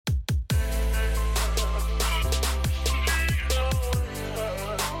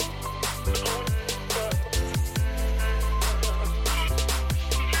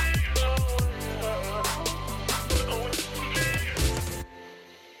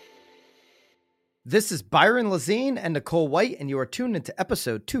This is Byron Lazine and Nicole White, and you are tuned into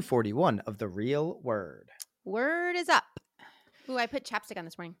episode 241 of The Real Word. Word is up. Ooh, I put chapstick on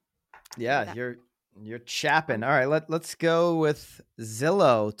this morning. Yeah, you're chapping. All right, let's go with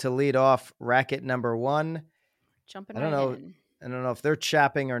Zillow to lead off racket number one. Jumping I don't know if they're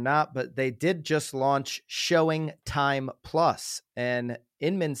chapping or not, but they did just launch Showing Time Plus, and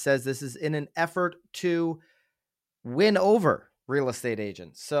Inman says this is in an effort to win over real estate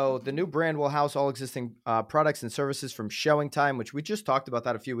agents. So the new brand will house all existing products and services from Showing Time, which we just talked about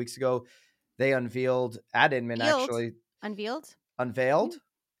that a few weeks ago. They unveiled at Inman actually. Unveiled.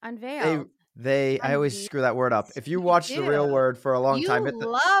 I always screw that word up. If you watch The Real Word for a long time,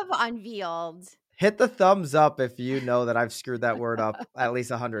 love unveiled. Hit the thumbs up if you know that I've screwed that word up at least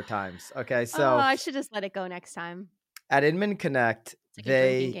 100 times. Okay, so I should just let it go next time. At Inman Connect, it's like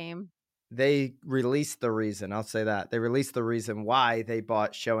a drinking game. They released the reason. I'll say that. They released the reason why they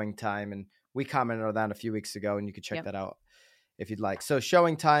bought Showing Time, and we commented on that a few weeks ago, and you can check that out if you'd like. So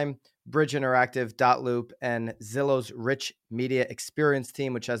Showing Time, Bridge Interactive, Dotloop, and Zillow's rich media experience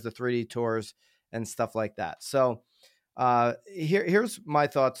team, which has the 3D tours and stuff like that. So here's my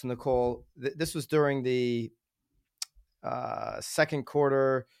thoughts, Nicole. This was during the second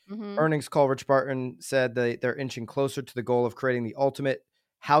quarter earnings call. Rich Barton said they're inching closer to the goal of creating the ultimate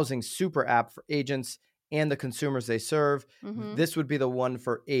housing super app for agents and the consumers they serve. This would be the one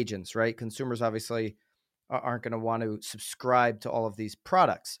for agents, right? Consumers obviously aren't going to want to subscribe to all of these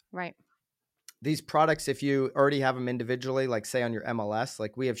products. Right. These products, if you already have them individually, like say on your MLS,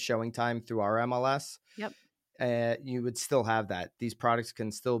 like we have Showing Time through our MLS. Yep. You would still have that. These products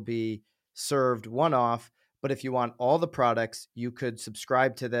can still be served one-off, but if you want all the products, you could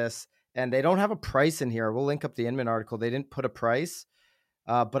subscribe to this. And they don't have a price in here. We'll link up the Inman article. They didn't put a price.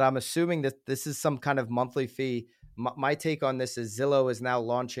 But I'm assuming that this is some kind of monthly fee. My take on this is Zillow is now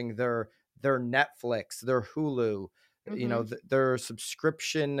launching their Netflix, their Hulu, their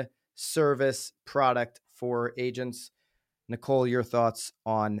subscription service product for agents. Nicole, your thoughts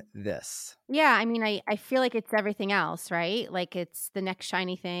on this? Yeah, I mean, I feel like it's everything else, right? Like it's the next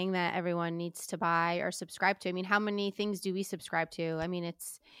shiny thing that everyone needs to buy or subscribe to. I mean, how many things do we subscribe to? I mean,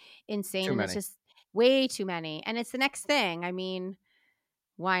 it's insane. Too many. It's just way too many. And it's the next thing. I mean,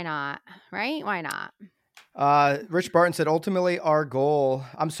 why not? Right? Why not? Rich Barton said, ultimately our goal,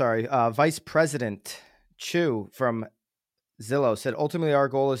 Vice President Chu from Zillow said, ultimately our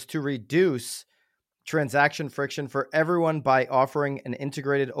goal is to reduce transaction friction for everyone by offering an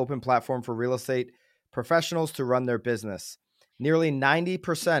integrated open platform for real estate professionals to run their business. Nearly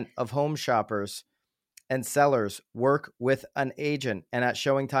 90% of home shoppers and sellers work with an agent. And at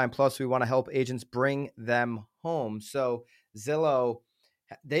Showing Time Plus, we want to help agents bring them home. So Zillow,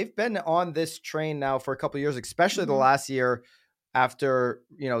 they've been on this train now for a couple of years, especially the last year after,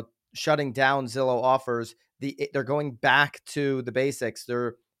 shutting down Zillow offers. They're going back to the basics.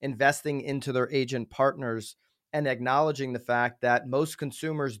 They're investing into their agent partners and acknowledging the fact that most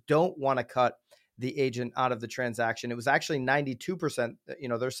consumers don't want to cut the agent out of the transaction. It was actually 92%,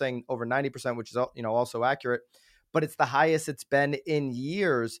 they're saying over 90%, which is, also accurate, but it's the highest it's been in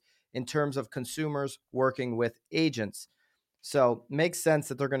years in terms of consumers working with agents. So it makes sense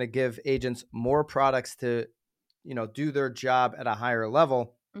that they're going to give agents more products to, do their job at a higher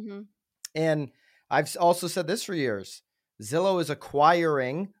level. And I've also said this for years. Zillow is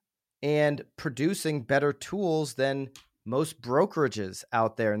acquiring and producing better tools than most brokerages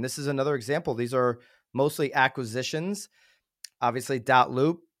out there. And this is another example. These are mostly acquisitions. Obviously,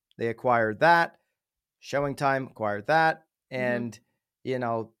 Dotloop, they acquired that. Showing Time acquired that. And,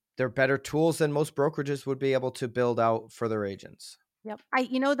 they're better tools than most brokerages would be able to build out for their agents. Yep. I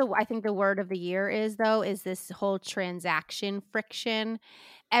think the word of the year is this whole transaction friction.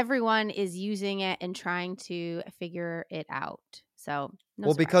 Everyone is using it and trying to figure it out. So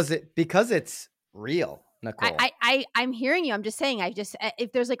because it's real, Nicole. I'm hearing you. I'm just saying.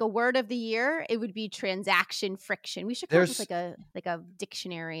 If there's like a word of the year, it would be transaction friction. We should come up with like a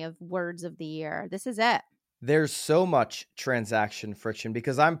dictionary of words of the year. This is it. There's so much transaction friction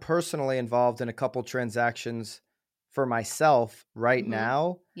because I'm personally involved in a couple transactions for myself right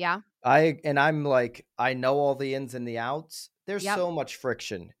now. Yeah. I'm like, I know all the ins and the outs. There's so much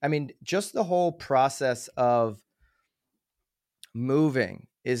friction. I mean, just the whole process of moving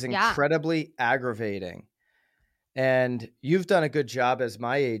is incredibly aggravating. And you've done a good job as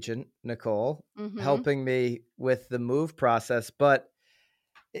my agent, Nicole, helping me with the move process, but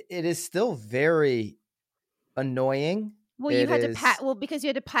it is still very annoying. Well, you had to pack. Well, because you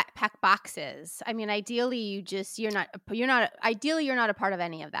had to pack boxes. I mean, ideally, you're not a part of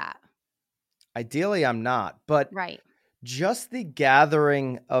any of that. Ideally, I'm not. But right. just the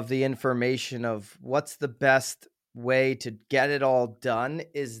gathering of the information of what's the best way to get it all done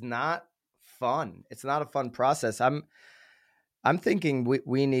is not fun. It's not a fun process. I'm thinking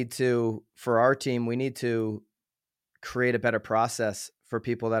we need to, for our team, we need to create a better process for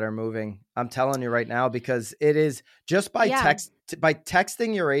people that are moving. I'm telling you right now, because it is just by Yeah. by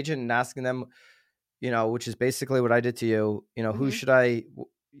texting your agent and asking them, which is basically what I did to you, who Mm-hmm. should I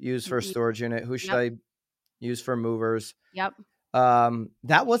use for a storage unit? Who should Yep. I use for movers? Yep.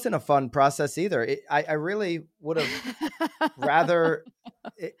 That wasn't a fun process either. I really would have rather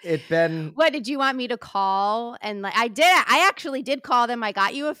it been. What did you want me to call? And like I actually did call them. I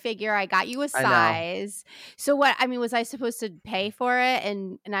got you a figure. I got you a I know. size. So what, I mean, was I supposed to pay for it?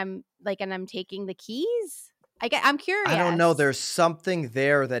 And I'm taking the keys? I'm I don't know. curious. There's something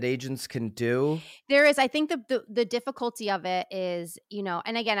there that agents can do. There is, I think the difficulty of it is,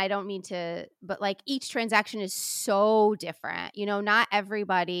 and again, I don't mean to, but like each transaction is so different. Not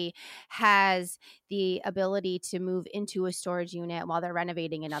everybody has the ability to move into a storage unit while they're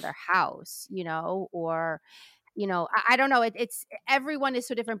renovating another house, or I don't know. It's everyone is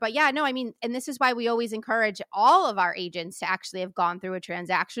so different, but yeah, no, I mean, and this is why we always encourage all of our agents to actually have gone through a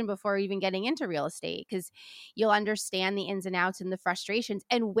transaction before even getting into real estate, because you'll understand the ins and outs and the frustrations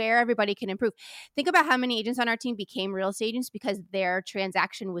and where everybody can improve. Think about how many agents on our team became real estate agents because their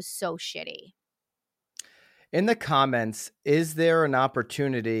transaction was so shitty. In the comments, is there an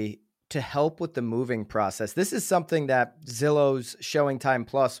opportunity to help with the moving process? This is something that Zillow's Showing Time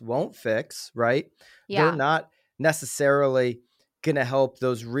Plus won't fix, right? They're Yeah, not necessarily going to help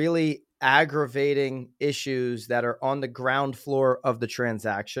those really aggravating issues that are on the ground floor of the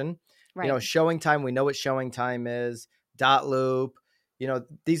transaction. right. Showing Time, we know what Showing Time is, dot loop.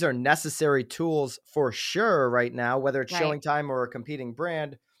 These are necessary tools for sure right now, whether it's Right. Showing Time or a competing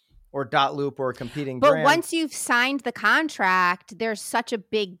brand, or dot loop or a competing But brand. once you've signed the contract, there's such a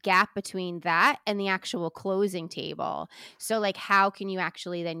big gap between that and the actual closing table. So, like, how can you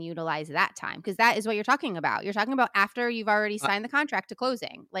actually then utilize that time? Because that is what you're talking about. You're talking about after you've already signed the contract to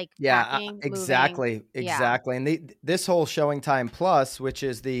closing, like Yeah, packing, moving. exactly, Yeah. exactly. And this whole Showing Time Plus, which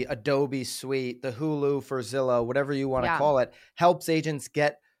is the Adobe suite, the Hulu for Zillow, whatever you want to Yeah. call it, helps agents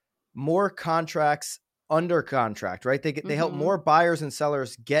get more contracts under contract, right? They help Mm-hmm. more buyers and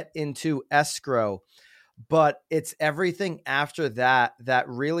sellers get into escrow, but it's everything after that that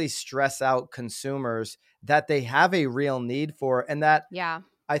really stress out consumers that they have a real need for, and that Yeah.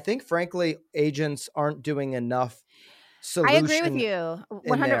 I think, frankly, agents aren't doing enough I agree with solution you. in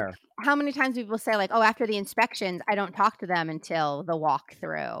 100. there. How many times people say, like, oh, after the inspections, I don't talk to them until the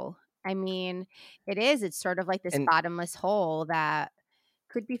walkthrough? I mean, it's sort of like this And bottomless hole that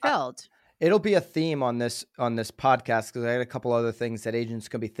could be I, filled. it'll be a theme on this podcast, because I had a couple other things that agents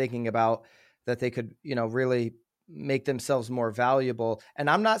could be thinking about that they could, really make themselves more valuable. And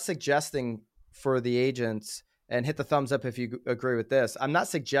I'm not suggesting for the agents, and hit the thumbs up if you agree with this, I'm not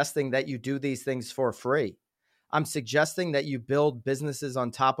suggesting that you do these things for free. I'm suggesting that you build businesses on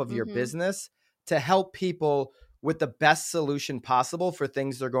top of your Mm-hmm. business to help people with the best solution possible for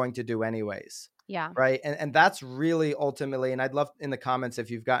things they're going to do anyways. Yeah. Right. And that's really ultimately, and I'd love in the comments if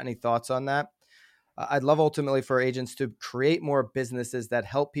you've got any thoughts on that. I'd love ultimately for agents to create more businesses that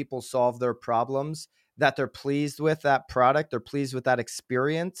help people solve their problems, that they're pleased with that product, they're pleased with that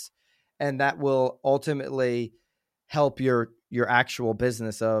experience, and that will ultimately help your actual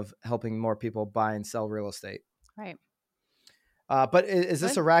business of helping more people buy and sell real estate. Right. But is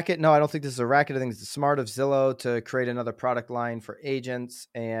this Good. a racket? No, I don't think this is a racket. I think it's smart of Zillow to create another product line for agents,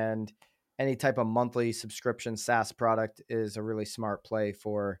 and any type of monthly subscription SaaS product is a really smart play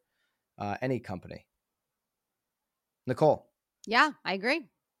for any company. Nicole, Yeah, I agree.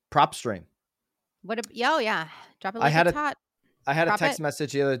 PropStream. Oh yeah. Drop it I like had it's a hot. I had a Drop it. text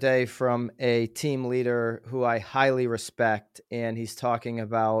message the other day from a team leader who I highly respect, and he's talking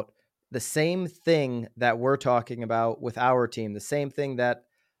about the same thing that we're talking about with our team, the same thing that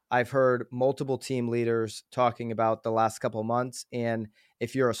I've heard multiple team leaders talking about the last couple of months. And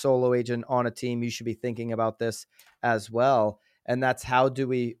if you're a solo agent on a team, you should be thinking about this as well. And that's, how do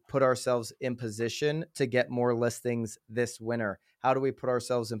we put ourselves in position to get more listings this winter? How do we put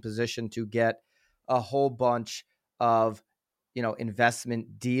ourselves in position to get a whole bunch of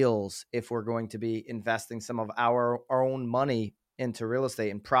investment deals if we're going to be investing some of our own money into real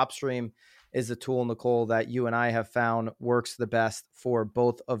estate? And PropStream is a tool, Nicole, that you and I have found works the best for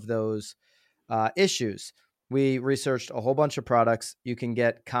both of those issues. We researched a whole bunch of products. You can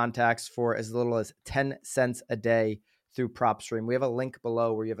get contacts for as little as 10 cents a day through PropStream. We have a link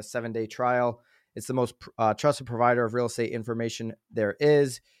below where you have a 7-day trial. It's the most trusted provider of real estate information there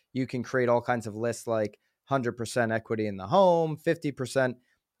is. You can create all kinds of lists like 100% equity in the home, 50%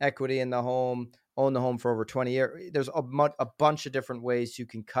 equity in the home, own the home for over 20 years. There's a bunch of different ways you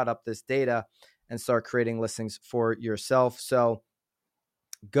can cut up this data and start creating listings for yourself. So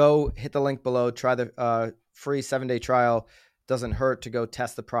go hit the link below, try the free 7-day trial. Doesn't hurt to go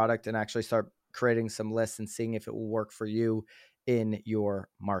test the product and actually start creating some lists and seeing if it will work for you in your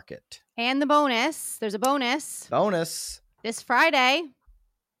market. And the bonus, there's a bonus. This Friday.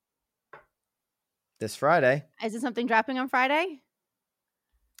 Is it something dropping on Friday?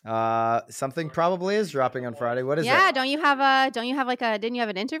 Something probably is dropping on Friday. What is it? Yeah, didn't you have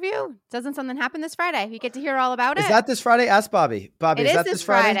an interview? Doesn't something happen this Friday? We get to hear all about it. Is that this Friday? Ask Bobby. Bobby, is that this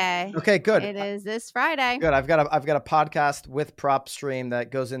Friday? Okay, good. It is this Friday. Good. I've got a podcast with PropStream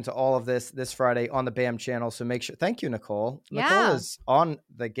that goes into all of this Friday on the BAM channel. So make sure. Thank you, Nicole. Yeah. Nicole is on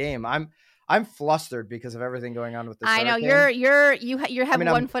the game. I'm flustered because of everything going on with this. I know you have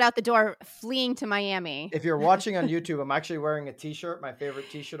one foot out the door, fleeing to Miami. If you're watching on YouTube, I'm actually wearing a T-shirt, my favorite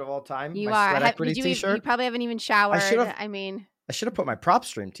T-shirt of all time. You my are. Sweat Equity T-shirt. You probably haven't even showered. I should have put my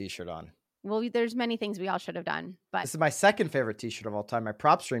PropStream T-shirt on. Well, there's many things we all should have done, but this is my second favorite T-shirt of all time. My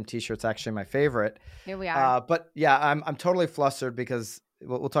PropStream T-shirt's actually my favorite. Here we are. But yeah, I'm totally flustered because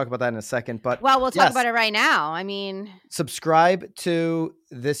we'll talk about that in a second. But we'll talk about it right now. I mean, subscribe to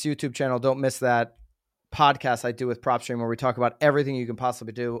this YouTube channel. Don't miss that podcast I do with PropStream where we talk about everything you can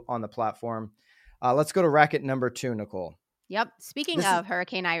possibly do on the platform. Let's go to racket number 2, Nicole. Yep. Speaking of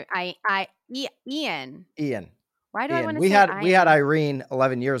Hurricane Ian. Why do I want to say Ian? We had Irene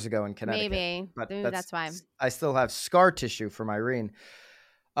 11 years ago in Connecticut. Maybe. But that's why. I still have scar tissue from Irene.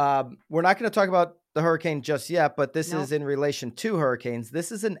 We're not going to talk about the hurricane just yet, but this is in relation to hurricanes.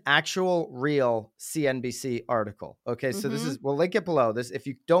 This is an actual real CNBC article. Okay. So we'll link it below. If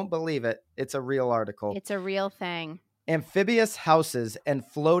you don't believe it, it's a real article. It's a real thing. Amphibious houses and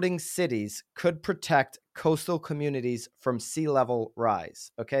floating cities could protect coastal communities from sea level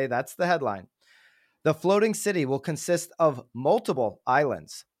rise. Okay. That's the headline. The floating city will consist of multiple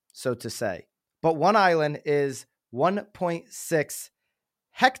islands, so to say, but one island is 1.6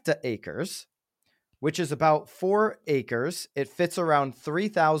 hectaacres, which is about 4 acres. It fits around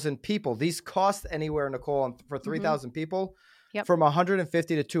 3,000 people. These cost anywhere, Nicole, for 3,000 people from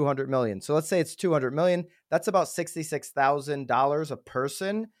 150 to 200 million. So let's say it's 200 million. That's about $66,000 a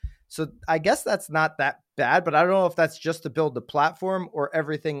person. So I guess that's not that bad, but I don't know if that's just to build the platform or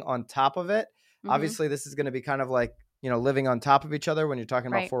everything on top of it. Obviously, this is going to be kind of like, living on top of each other when you're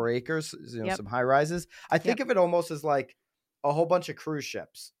talking about 4 acres, some high rises. I think of it almost as like a whole bunch of cruise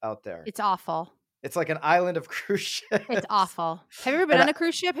ships out there. It's awful. It's like an island of cruise ships. It's awful. Have you ever been on a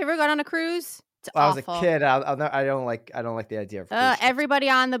cruise ship? Have you ever gone on a cruise? It's awful. I was a kid. I don't like the idea of cruise ships. Everybody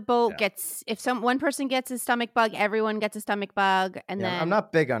on the boat gets, if one person gets a stomach bug, everyone gets a stomach bug. And then I'm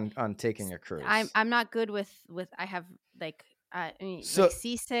not big on taking a cruise. I'm not good with I have like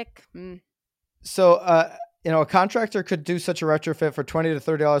seasick. So, a contractor could do such a retrofit for $20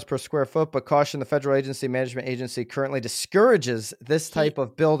 to $30 per square foot, but caution, the federal management agency currently discourages this type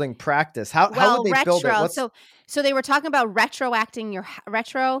of building practice. How would they build it? So they were talking about retrofitting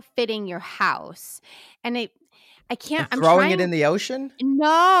your house, and I can't. I'm throwing it in the ocean?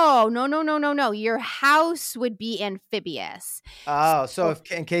 No. Your house would be amphibious. Oh, so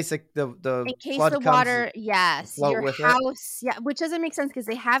in case the flood comes, water, yes, your house, it? Which doesn't make sense because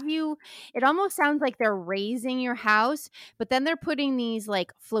they have you. It almost sounds like they're raising your house, but then they're putting these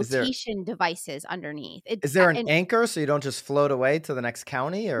like flotation devices underneath. Is there an anchor so you don't just float away to the next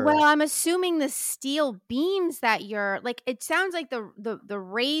county? Or well, I'm assuming the steel beams that you're like. It sounds like the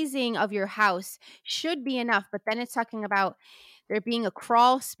raising of your house should be enough, but then it's talking about there being a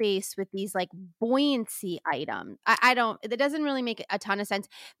crawl space with these like buoyancy items. It doesn't really make a ton of sense.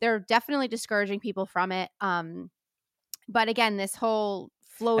 They're definitely discouraging people from it. But again, this whole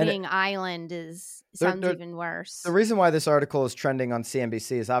floating island sounds even worse. The reason why this article is trending on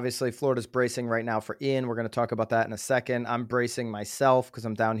CNBC is obviously Florida's bracing right now for Ian. We're going to talk about that in a second. I'm bracing myself because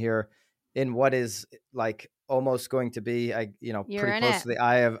I'm down here in what is like almost going to be, pretty close to the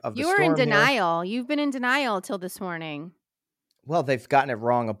eye of the storm. You were in denial. You've been in denial till this morning. Well, they've gotten it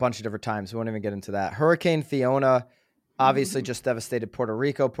wrong a bunch of different times. We won't even get into that. Hurricane Fiona obviously just devastated Puerto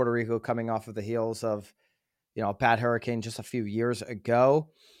Rico. Puerto Rico coming off of the heels of, a bad hurricane just a few years ago.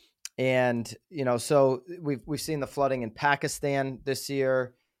 And, so we've seen the flooding in Pakistan this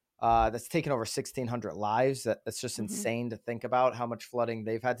year. That's taken over 1,600 lives. That's just insane to think about how much flooding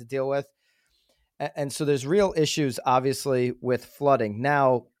they've had to deal with. And so there's real issues, obviously, with flooding.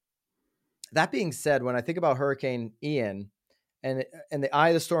 Now, that being said, when I think about Hurricane Ian, and the eye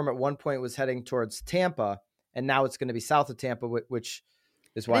of the storm at one point was heading towards Tampa, and now it's going to be south of Tampa, which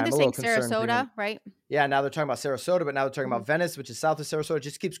is I why think I'm they're a saying little concerned. Sarasota, right? Yeah, now they're talking about Sarasota, but now they're talking Mm-hmm. about Venice, which is south of Sarasota. It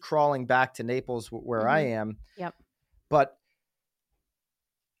just keeps crawling back to Naples, where I am. Yep. But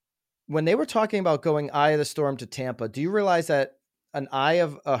when they were talking about going eye of the storm to Tampa, do you realize that an eye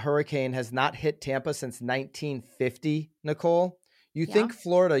of a hurricane has not hit Tampa since 1950, Nicole? You Yeah. think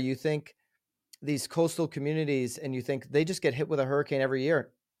Florida, you think these coastal communities, and you think they just get hit with a hurricane every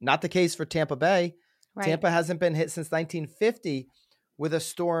year. Not the case for Tampa Bay. Right. Tampa hasn't been hit since 1950 with a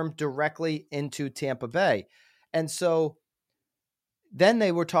storm directly into Tampa Bay. And so then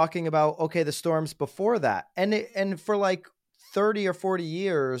they were talking about, okay, the storms before that. And for like 30 or 40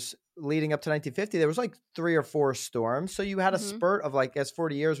 years leading up to 1950, there was like 3 or 4 storms. So you had a spurt of like, as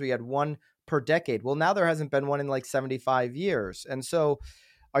 40 years, we had one per decade. Well, now there hasn't been one in like 75 years. And so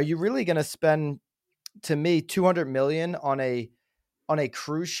are you really going to spend, to me, $200 million on a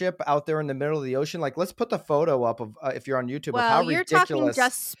cruise ship out there in the middle of the ocean? Like, let's put the photo up of if you're on YouTube of how you're talking ridiculous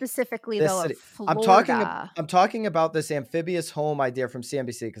just specifically this though city. of Florida. I'm talking about this amphibious home idea from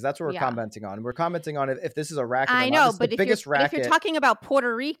CNBC because that's what we're commenting on. We're commenting on if this is a racket. I know, but if you're talking about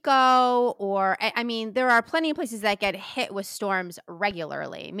Puerto Rico, or I mean, there are plenty of places that get hit with storms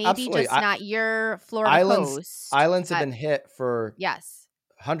regularly. Maybe Absolutely. just not your Florida coast. Islands have been hit for yes,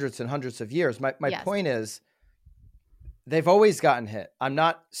 hundreds and hundreds of years. My point is, they've always gotten hit. I'm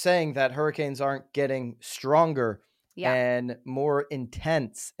not saying that hurricanes aren't getting stronger and more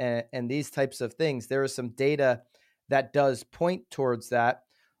intense and these types of things. There is some data that does point towards that,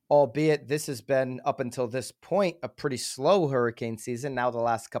 albeit this has been, up until this point, a pretty slow hurricane season. Now the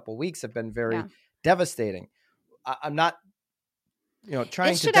last couple of weeks have been very devastating. I'm not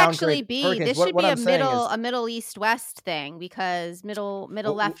trying to downgrade hurricanes. This should be a middle east west thing, because middle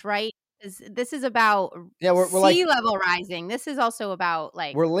left right. This is about sea level rising. This is also about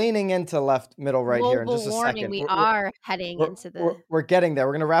we're leaning into left middle right here in just a second. We are heading into the. We're getting there.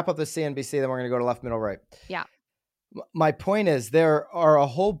 We're going to wrap up the CNBC, then we're going to go to left middle right. Yeah. My point is, there are a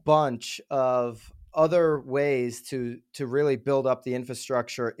whole bunch of other ways to really build up the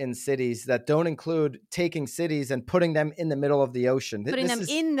infrastructure in cities that don't include taking cities and putting them in the middle of the ocean.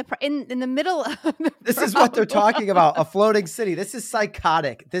 In the middle of the This is what they're talking about, a floating city. This is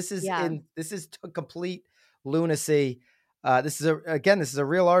psychotic. This is complete lunacy. This is a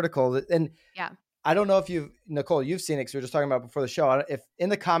real article, and I don't know if Nicole, you've seen it, because we were just talking about before the show. If in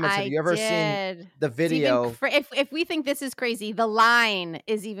the comments, have you ever seen the video? If we think this is crazy, the line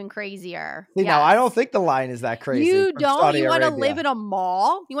is even crazier. See, now I don't think the line is that crazy. You don't? You want to live in a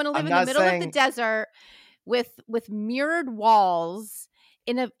mall? You want to live in the middle of the desert with mirrored walls?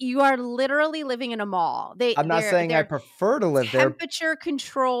 You are literally living in a mall. I'm not saying I prefer to live there. Temperature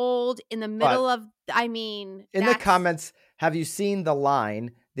controlled in the middle of. I mean, in the comments, have you seen the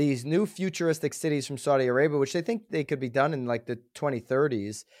line? These new futuristic cities from Saudi Arabia, which they think they could be done in like the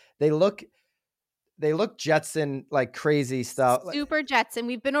 2030s. They look Jetson, like crazy stuff. Super Jetson.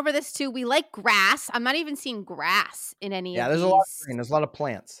 We've been over this too. We like grass. I'm not even seeing grass in any of these. Yeah, there's a lot of green. There's a lot of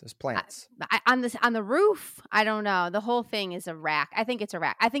plants. There's plants. On the roof, I don't know. The whole thing is a rack. I think it's a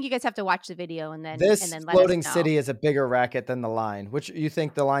rack. I think you guys have to watch the video and then this let floating us know. City is a bigger racket than the line. Which you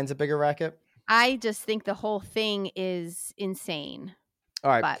think the line's a bigger racket? I just think the whole thing is insane. All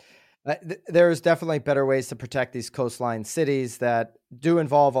right. But there's definitely better ways to protect these coastline cities that do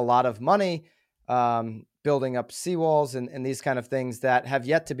involve a lot of money, building up seawalls and these kind of things that have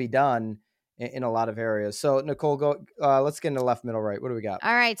yet to be done in a lot of areas. So Nicole, let's get into left, middle, right. What do we got?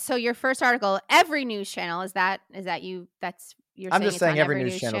 All right. So your first article, every news channel, is that you? I'm just saying every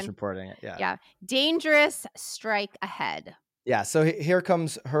news channel is reporting it. Yeah. Yeah. Dangerous strike ahead. Yeah. So here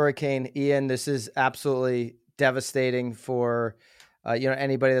comes Hurricane Ian. This is absolutely devastating for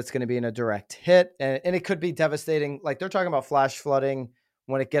anybody that's going to be in a direct hit. And it could be devastating. Like, they're talking about flash flooding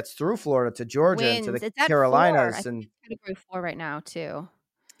when it gets through Florida to Georgia and to the Carolinas. And category 4 right now too.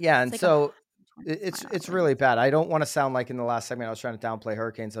 Yeah. And so it's really bad. I don't want to sound like in the last segment I was trying to downplay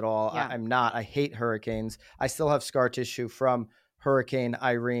hurricanes at all. Yeah. I'm not. I hate hurricanes. I still have scar tissue from Hurricane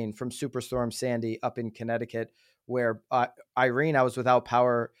Irene, from Superstorm Sandy up in Connecticut, where Irene, I was without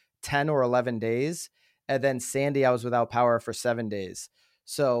power 10 or 11 days. And then Sandy, I was without power for 7 days.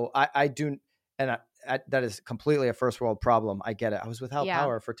 So I do, and that is completely a first world problem. I get it. I was without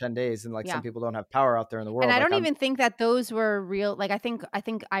power for 10 days, and some people don't have power out there in the world. And I don't even think that those were real. Like, I think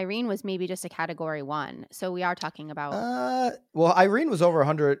Irene was maybe just a category 1. So we are talking about. Well, Irene was over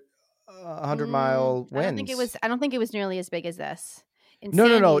 100 mile winds. I don't think it was nearly as big as this.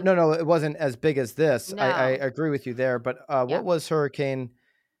 No. It wasn't as big as this. No. I agree with you there. But what was Hurricane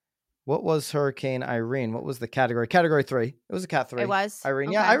Irene? What was the category? Category 3. It was a Cat 3. It was Irene.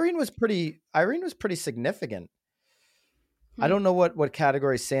 Okay. Yeah, Irene was pretty significant. I Hmm. don't know what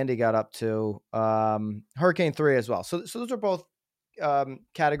category Sandy got up to. Hurricane 3 as well. So those are both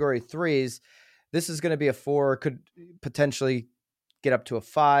category 3s. This is going to be a 4, could potentially get up to a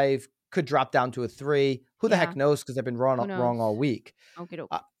 5, could drop down to a 3. Who the Yeah. heck knows? Because I've been Who wrong all knows? week. Okie doke.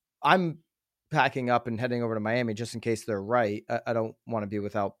 I'm packing up and heading over to Miami just in case they're right. I don't want to be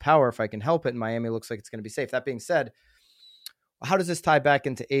without power if I can help it. And Miami looks like it's going to be safe. That being said, how does this tie back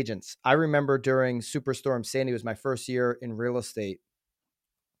into agents? I remember during Superstorm Sandy was my first year in real estate.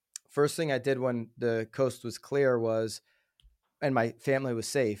 First thing I did when the coast was clear was, and my family was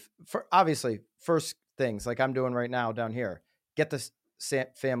safe. For obviously, first things like I'm doing right now down here, get the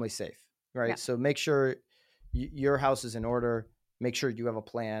family safe, Yeah. right? So make sure your house is in order. Make sure you have a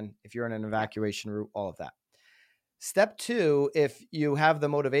plan. If you're in an Yeah. evacuation route, all of that. Step 2, if you have the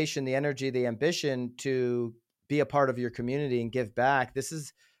motivation, the energy, the ambition to be a part of your community and give back, this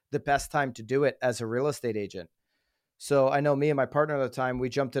is the best time to do it as a real estate agent. So I know me and my partner at the time, we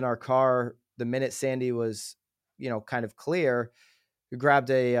jumped in our car the minute Sandy was, kind of clear. We grabbed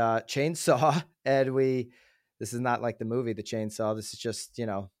a chainsaw and this is not like the movie, The Chainsaw. This is just,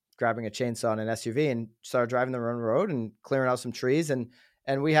 grabbing a chainsaw in an SUV and started driving the road and clearing out some trees. And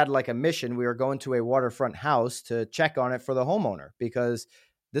we had like a mission. We were going to a waterfront house to check on it for the homeowner because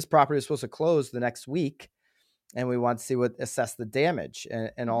this property is supposed to close the next week. And we want to see assess the damage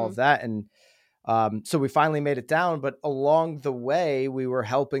and all Hmm. of that. And so we finally made it down, but along the way, we were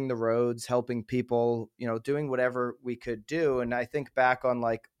helping the roads, helping people, doing whatever we could do. And I think back on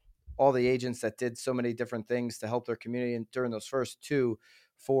like all the agents that did so many different things to help their community. And during those first 2,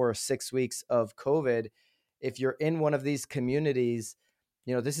 4, 6 weeks of COVID, if you're in one of these communities,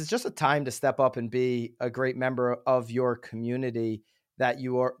 this is just a time to step up and be a great member of your community that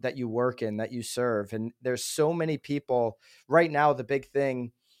you work in, that you serve. And there's so many people right now. The big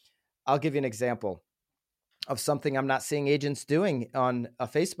thing, I'll give you an example of something I'm not seeing agents doing on a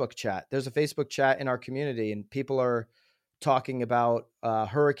Facebook chat. There's a Facebook chat in our community, and people are talking about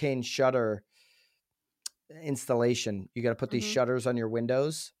hurricane shutter installation. You got to put these Hmm. shutters on your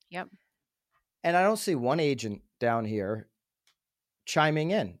windows. Yep. And I don't see one agent down here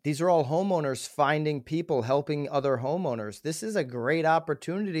chiming in. These are all homeowners finding people, helping other homeowners. This is a great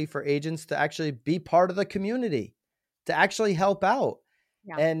opportunity for agents to actually be part of the community, to actually help out.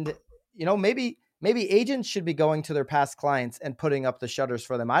 Yeah. And maybe agents should be going to their past clients and putting up the shutters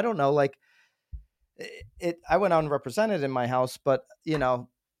for them. I don't know, like I went unrepresented in my house, but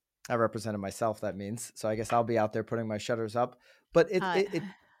I represented myself, that means. So I guess I'll be out there putting my shutters up. But it Uh, it it,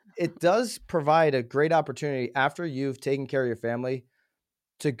 it does provide a great opportunity after you've taken care of your family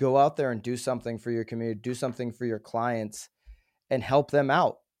to go out there and do something for your community, do something for your clients and help them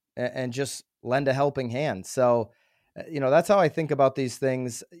out and just lend a helping hand. So, that's how I think about these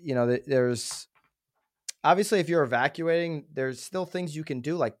things. There's obviously, if you're evacuating, there's still things you can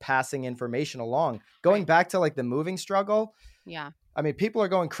do, like passing information along. Going right. back to like the moving struggle, Yeah. I mean, people are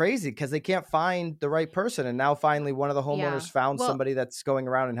going crazy because they can't find the right person. And now finally, one of the Yeah. homeowners found Well, somebody that's going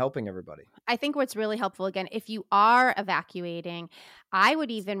around and helping everybody. I think what's really helpful, again, if you are evacuating, I would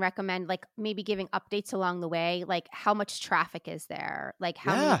even recommend like maybe giving updates along the way, like how much traffic is there, like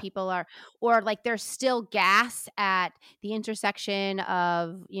how many Yeah. people are, or like there's still gas at the intersection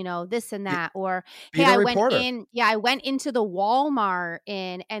of, this and Be, that, or be hey, the reporter. I went into the Walmart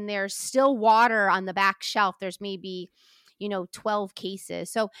and there's still water on the back shelf. There's maybe 12 cases.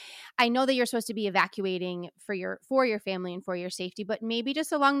 So I know that you're supposed to be evacuating for your family and for your safety, but maybe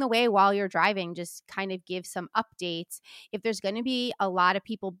just along the way while you're driving, just kind of give some updates if there's going to be a lot of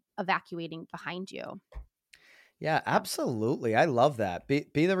people evacuating behind you. Yeah, absolutely. I love that. Be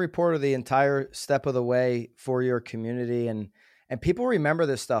the reporter the entire step of the way for your community, and people remember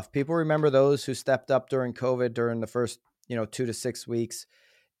this stuff. People remember those who stepped up during COVID during the first, 2 to 6 weeks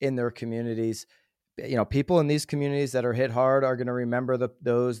in their communities. People in these communities that are hit hard are going to remember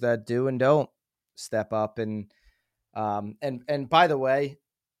those that do and don't step up. And by the way,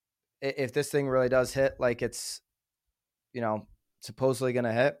 if this thing really does hit like it's, supposedly going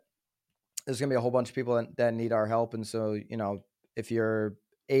to hit, there's going to be a whole bunch of people that need our help. And so, if you're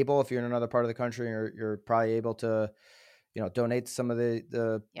if you're in another part of the country, you're probably able to, donate to some of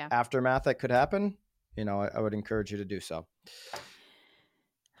the Yeah. aftermath that could happen, I would encourage you to do so.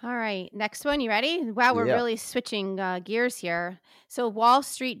 All right. Next one. You ready? Wow, we're Yeah. really switching gears here. So, Wall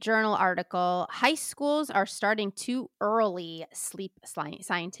Street Journal article: high schools are starting too early, sleep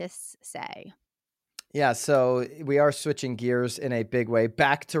scientists say. Yeah, so we are switching gears in a big way.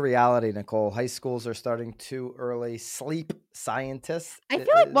 Back to reality, Nicole. High schools are starting too early. Sleep scientists I feel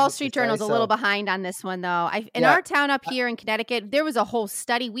like is Wall what they Street say. Journal's a little So behind on this one, though. In yeah. our town up I- here in Connecticut, there was a whole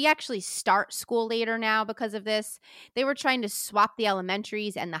study. We actually start school later now because of this. They were trying to swap the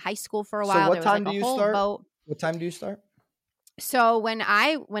elementaries and the high school for a So while. what There was time like do a you whole start? vote. What time do you start? So when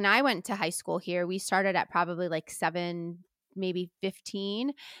I went to high school here, we started at probably like 7, maybe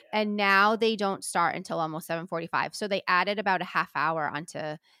 15, and now they don't start until almost 7:45. So they added about a half hour onto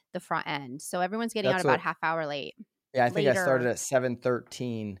the front end. So everyone's getting out That's about what. a half hour Yeah, I think I started later. at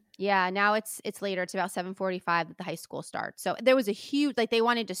 7:13. Yeah, now it's later. It's about 7:45 that the high school starts. So there was a huge, like, they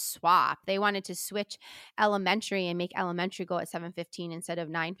wanted to swap. They wanted to switch elementary and make elementary go at 7:15 instead of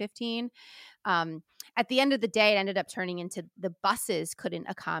 9:15. Um, at the end of the day, it ended up turning into the buses couldn't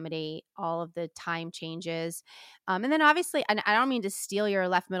accommodate all of the time changes. And then obviously, and I don't mean to steal your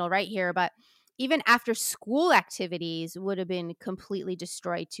left, middle, right here, but even after school activities would have been completely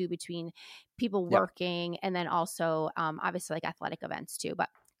destroyed too, between people Yep. working and then also obviously like athletic events too. But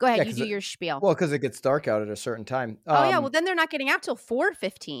go ahead, Yeah, you do your spiel. because it gets dark out at a certain time. Oh yeah, well then they're not getting out till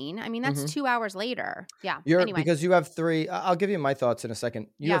 4:15. I mean, that's Mhm. 2 hours later. Yeah. You're Anyway. because you have three. I'll give you my thoughts in a second.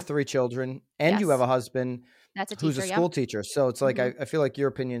 You have Yeah. three children, and you have Yes. a husband That's a who's a teacher. Yep. school teacher. So it's like Mhm. I feel like your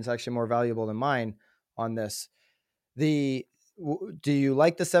opinion is actually more valuable than mine on this. The do you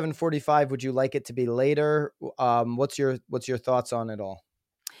like the 7:45? Would you like it to be later? What's your thoughts on it all?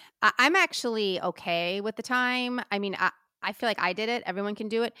 I'm actually okay with the time. I mean, I feel like I did it. Everyone can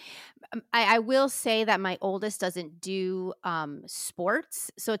do it. I will say that my oldest doesn't do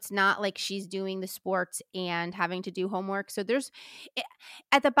sports, so it's not like she's doing the sports and having to do homework. So there's it,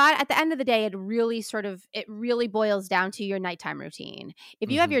 at the end of the day, it really boils down to your nighttime routine.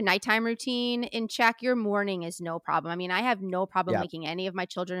 If you have Hmm. your nighttime routine in check, your morning is no problem. I mean, I have no problem Yeah, waking any of my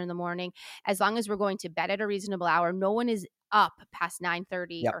children in the morning as long as we're going to bed at a reasonable hour. No one is up past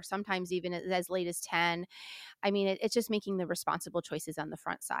 9:30 yeah, or sometimes even as late as 10. I mean, it's just making the responsible choices on the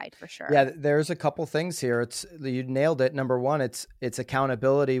front side for yeah. sure. There's a couple things here. It's you nailed it. Number one, it's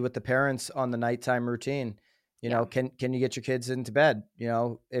accountability with the parents on the nighttime routine. Yeah, Can you get your kids into bed?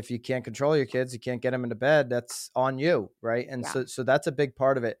 If you can't control your kids, you can't get them into bed. That's on you, right? And yeah, so that's a big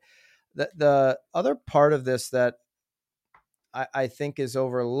part of it. The other part of this that I think is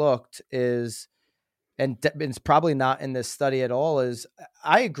overlooked is, and it's probably not in this study at all, is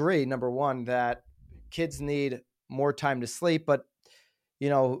I agree, number one, that kids need more time to sleep, but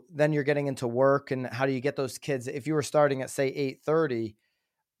then you're getting into work, and how do you get those kids? If you were starting at say 8:30,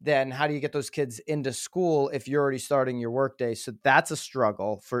 then how do you get those kids into school if you're already starting your workday? So that's a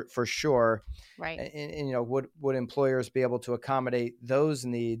struggle for sure. right. And would employers be able to accommodate those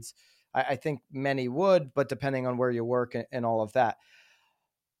needs? I think many would, but depending on where you work and all of that.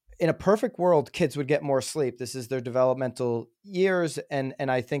 In a perfect world, kids would get more sleep. This is their developmental years, and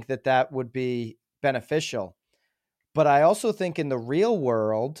I think that would be beneficial. But I also think in the real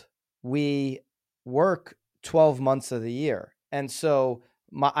world, we work 12 months of the year. And so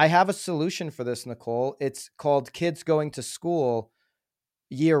I have a solution for this, Nicole. It's called kids going to school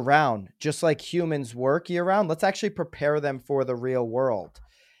year round, just like humans work year round. Let's actually prepare them for the real world.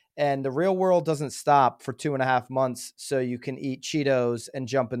 And the real world doesn't stop for 2.5 months so you can eat Cheetos and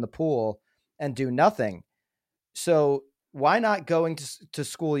jump in the pool and do nothing. So why not going to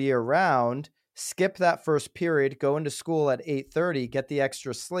school year round, skip that first period, go into school at 8:30, get the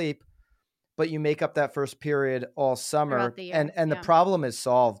extra sleep, but you make up that first period all Throughout summer, the and year. the Yeah. problem is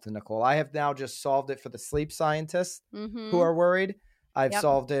solved, Nicole. I have now just solved it for the sleep scientists who Mhm. are worried. I've Yep.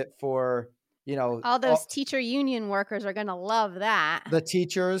 solved it for, All those teacher union workers are going to love that. the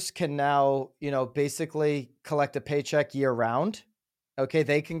teachers can now, basically collect a paycheck year round. Okay,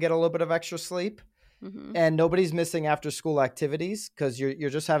 they can get a little bit of extra sleep, Mhm. and nobody's missing after school activities because you're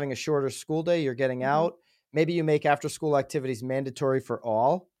just having a shorter school day. You're getting Mhm. out. Maybe you make after school activities mandatory for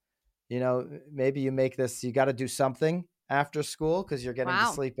all. Maybe you make this, you got to do something after school because you're getting to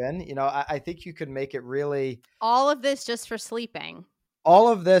Wow. sleep in. I think you could make it really All of this just for sleeping. all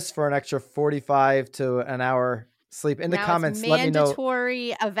of this for an extra 45 to an hour sleep. In the Now it's comments,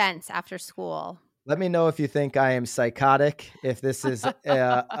 mandatory events after school. let me know if you think I am psychotic, if this is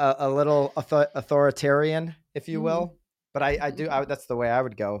a little authoritarian, if you Mhm. will. But I Mhm. do, that's the way I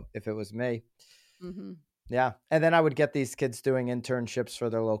would go if it was me. Mhm. Yeah. And then I would get these kids doing internships for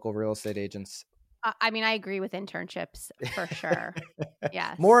their local real estate agents. I mean, I agree with internships for sure.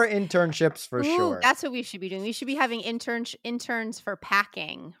 More Yes. internships for Ooh, sure. that's what we should be doing. We should be having interns for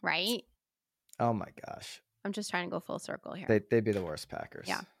packing, right? Oh my gosh. I'm just trying to go full circle here. They'd be the worst Packers.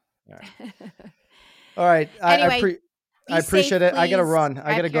 Yeah. All right. All right. Anyway, I be safe, appreciate it. I got to please. run. I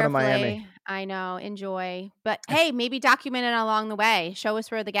got Drive to go to Miami. carefully. I know. Enjoy. But hey, maybe document it along the way. Show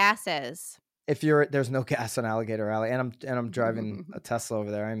us where the gas is. If there's no gas on Alligator Alley, and I'm driving a Tesla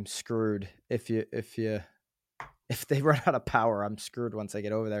over there, I'm screwed. If they run out of power, I'm screwed once I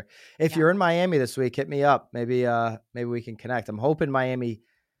get over there. If you're in Miami this week, hit me up. Maybe we can connect. I'm hoping Miami,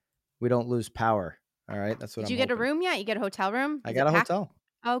 we don't lose power. All right. That's what Did you get a room yet? You get a hotel room? I got a hotel.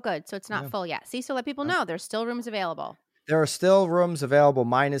 Oh, good. So it's not full yet. See, so let people know there's still rooms available. There are still rooms available.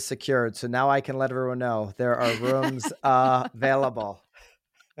 Mine is secured. So now I can let everyone know there are rooms available.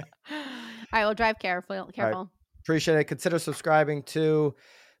 All right. Well, drive careful. Right. Appreciate it. Consider subscribing to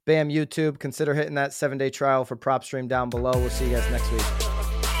BAM YouTube. Consider hitting that 7-day trial for PropStream down below. We'll see you guys next week.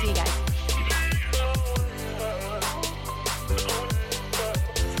 See you guys.